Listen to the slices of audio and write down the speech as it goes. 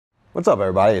What's up,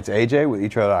 everybody? It's AJ with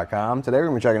etrailer.com. Today we're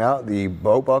going to be checking out the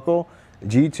BoatBuckle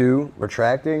G2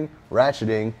 retracting,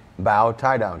 ratcheting bow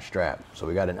tie down strap. So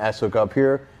we got an S hook up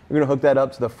here. You're going to hook that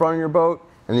up to the front of your boat,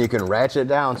 and then you can ratchet it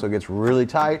down so it gets really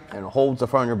tight and holds the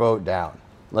front of your boat down.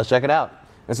 Let's check it out.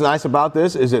 What's nice about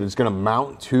this is that it's going to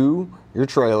mount to your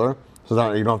trailer, so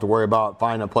that you don't have to worry about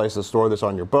finding a place to store this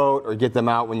on your boat or get them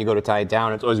out when you go to tie it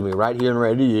down. It's always going to be right here and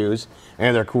ready to use.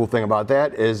 And the cool thing about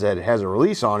that is that it has a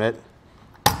release on it.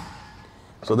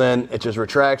 So then it just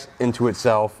retracts into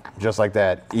itself just like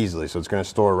that easily. So it's going to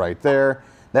store right there.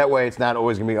 That way it's not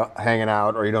always going to be hanging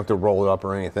out, or you don't have to roll it up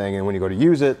or anything. And when you go to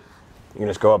use it, you can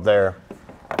just go up there,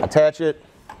 attach it,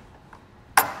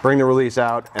 bring the release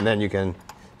out, and then you can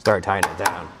start tying it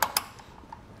down.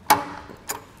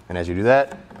 And as you do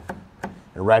that,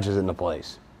 it ratchets it into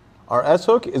place. Our S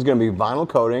hook is going to be vinyl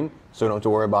coating, so you don't have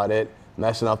to worry about it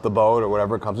messing up the boat or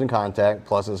whatever it comes in contact.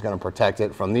 Plus it's going to protect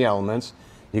it from the elements.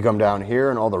 You come down here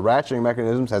and all the ratcheting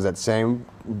mechanisms has that same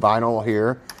vinyl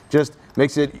here. Just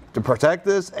makes it to protect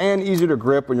this and easier to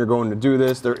grip when you're going to do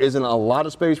this. There isn't a lot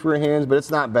of space for your hands, but it's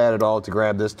not bad at all to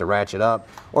grab this to ratchet up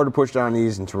or to push down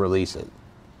these and to release it.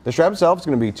 The strap itself is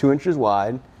going to be 2 inches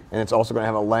wide, and it's also going to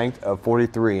have a length of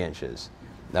 43 inches.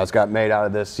 Now it's got made out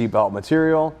of this seatbelt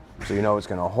material, so you know it's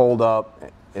going to hold up.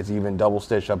 It's even double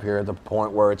stitched up here at the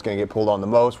point where it's going to get pulled on the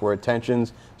most, where it tensions,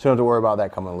 so you don't have to worry about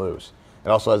that coming loose. It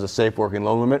also has a safe working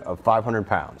load limit of 500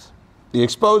 pounds. The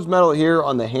exposed metal here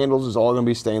on the handles is all going to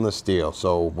be stainless steel,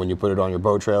 so when you put it on your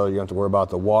boat trailer, you don't have to worry about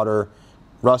the water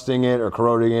rusting it or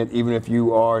corroding it. Even if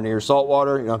you are near salt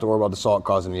water, you don't have to worry about the salt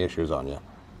causing the issues on you.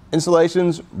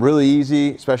 Installation's really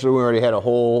easy, especially when we already had a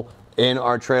hole in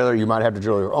our trailer. You might have to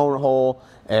drill your own hole,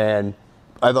 and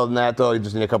other than that though, you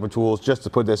just need a couple tools just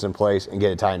to put this in place and get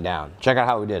it tightened down. Check out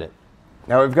how we did it.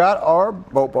 Now we've got our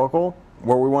boat buckle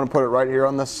where we want to put it right here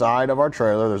on the side of our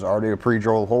trailer. There's already a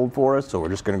pre-drilled hole for us, so we're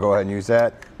just going to go ahead and use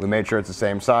that. We made sure it's the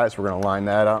same size, so we're going to line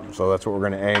that up. So that's what we're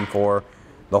going to aim for.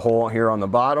 The hole here on the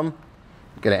bottom,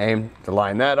 going to aim to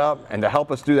line that up. And to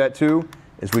help us do that too,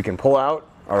 is we can pull out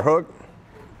our hook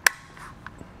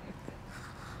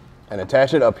and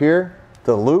attach it up here to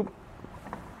the loop.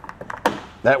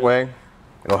 That way,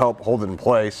 it'll help hold it in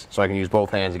place so I can use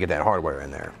both hands to get that hardware in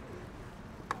there.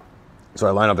 So I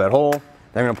line up that hole.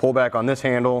 Then I'm going to pull back on this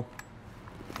handle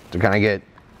to kind of get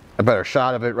a better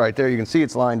shot of it right there. You can see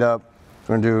it's lined up. What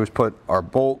we're going to do is put our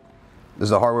bolt. This is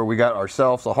the hardware we got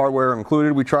ourselves. The hardware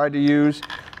included we tried to use,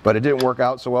 but it didn't work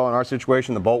out so well in our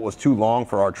situation. The bolt was too long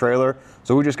for our trailer,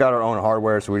 so we just got our own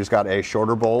hardware. So we just got a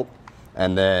shorter bolt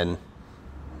and then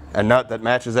a nut that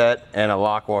matches that and a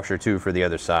lock washer too for the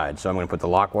other side. So I'm going to put the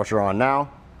lock washer on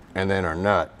now and then our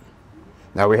nut.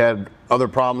 Now we had other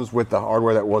problems with the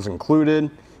hardware that was included.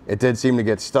 It did seem to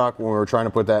get stuck when we were trying to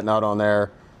put that nut on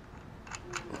there.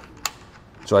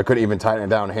 So I couldn't even tighten it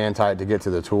down hand tight to get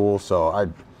to the tool. So I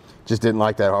just didn't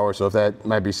like that hardware. So if that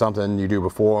might be something you do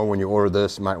before when you order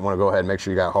this, you might want to go ahead and make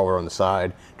sure you got hardware on the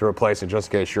side to replace it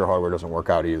just in case your hardware doesn't work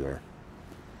out either.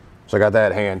 So I got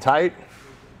that hand tight.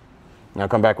 Now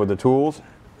come back with the tools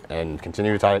and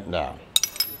continue to tighten it down.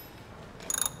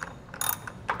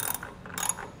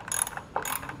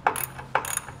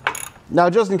 Now,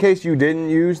 just in case you didn't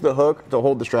use the hook to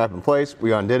hold the strap in place,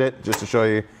 we undid it just to show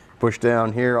you. Push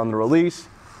down here on the release.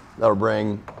 That'll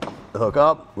bring the hook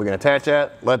up. We can attach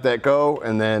that, let that go,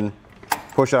 and then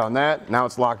push out on that. Now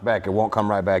it's locked back. It won't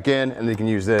come right back in, and then you can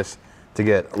use this to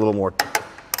get a little more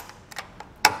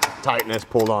tightness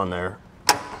pulled on there.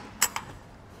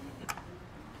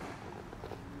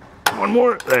 One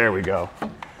more. There we go.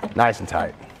 Nice and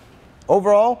tight.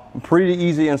 Overall, pretty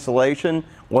easy installation.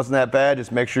 Wasn't that bad.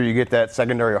 Just make sure you get that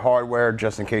secondary hardware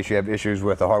just in case you have issues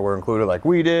with the hardware included like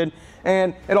we did.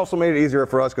 And it also made it easier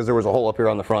for us because there was a hole up here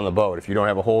on the front of the boat. If you don't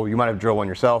have a hole, you might have to drill one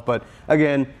yourself. But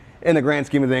again, in the grand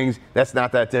scheme of things, that's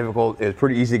not that difficult. It's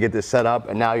pretty easy to get this set up.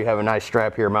 And now you have a nice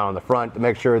strap here mounted on the front to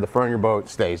make sure the front of your boat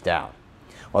stays down.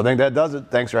 Well, I think that does it.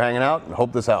 Thanks for hanging out and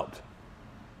hope this helped.